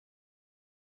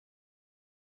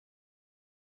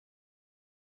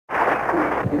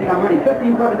You think I'm running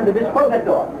 15 fucking into this? Close that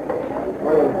door.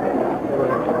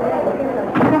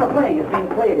 What kind of playing is being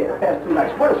played here the past 2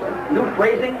 nights? What is it? New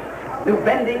phrasing, new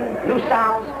bending, new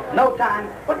sounds, no time.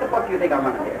 What the fuck do you think I'm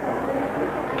running here?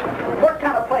 What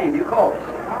kind of playing do you call this?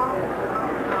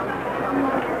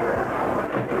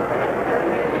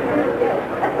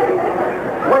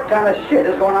 What kind of shit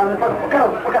is going on in the fucking...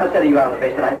 What kind of setting you out on the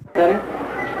face tonight? Setting?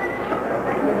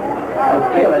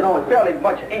 I know it's fairly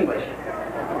much English.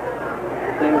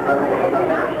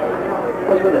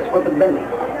 What's with this? What's the bending?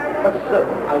 What's the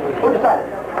circle? Who decided?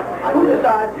 Who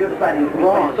decides? You're deciding who's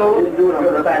playing solos.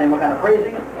 You're deciding what kind of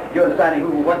phrasing. You're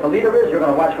deciding what the leader is. You're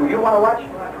going to watch who you want to watch.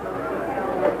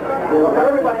 Well,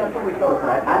 everybody has 2 weeks notice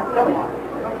tonight. I'm telling you.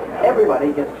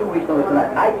 Everybody gets 2 weeks notice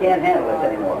tonight. I can't handle this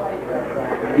anymore.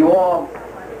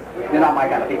 You're not my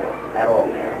kind of people at all.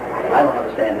 I don't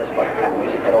understand this fucking kind of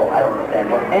music at all. I don't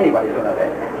understand what anybody's doing out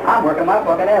there. I'm working my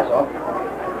fucking ass off.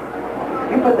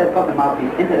 You put that fucking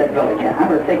mouthpiece into that building again,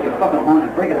 I'm going to take your fucking horn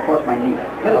and break it across my knee.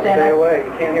 You understand that? Stay away.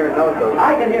 You can't hear a note, though.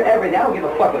 I can hear everything. I don't give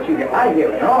a fuck what you hear. I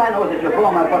hear it. And all I know is that you're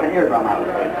blowing my fucking eardrum out.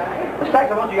 The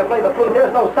saxophone, you play the flute.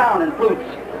 There's no sound in flutes.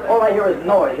 All I hear is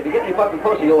noise. If you get any fucking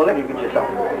closer, you'll electrocute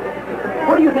yourself.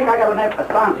 What do you think I got a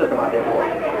sound system out there for?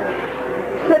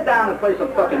 Sit down and play some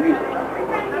fucking music.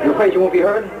 You afraid you won't be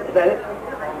heard? Is that it?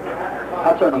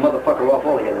 I'll turn the motherfucker off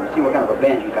altogether and see what kind of a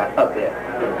band you got up there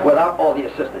without all the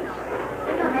assistance.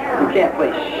 You can't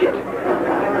play shit.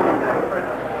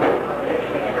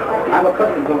 I'm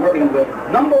accustomed to working with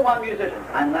 #1 musicians.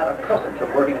 I'm not accustomed to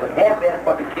working with half-ass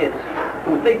fucking kids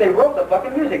who think they wrote the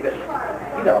fucking music business.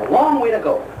 You got a long way to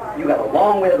go. You got a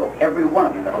long way to go. Every one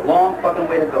of you got a long fucking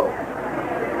way to go.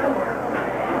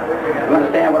 You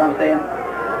understand what I'm saying?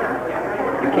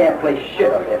 You can't play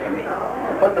shit up there for me.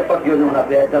 What the fuck you're doing up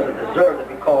there doesn't deserve to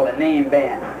be called a name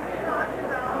band.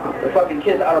 The fucking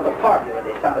kids out of the park the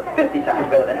other day sounded 50 times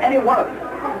better than any one of you.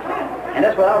 And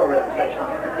that's without a rhythm section.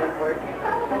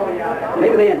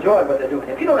 Maybe they enjoy what they're doing.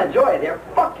 If you don't enjoy it there,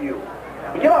 fuck you.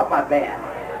 Get off my band.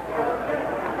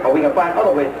 Or we can find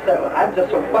other ways to settle it. I'm just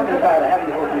so fucking tired of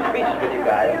having to go through speeches with you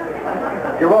guys.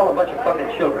 You're all a bunch of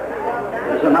fucking children.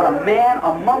 There's not a man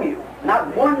among you,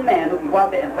 not one man who can go out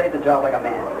there and play the job like a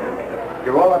man.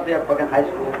 You're all up there fucking high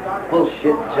school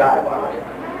bullshit jive artists.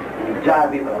 And you jive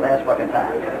me for the last fucking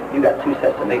time. You got 2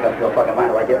 sets to make up your fucking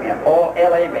mind or I get me an all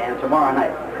LA band tomorrow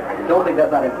night. I don't think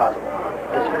that's not impossible.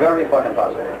 It's very fucking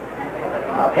possible.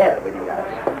 I've had it with you guys.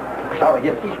 I'll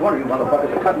give each one of you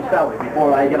motherfuckers a cut and salary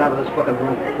before I get out of this fucking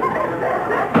room.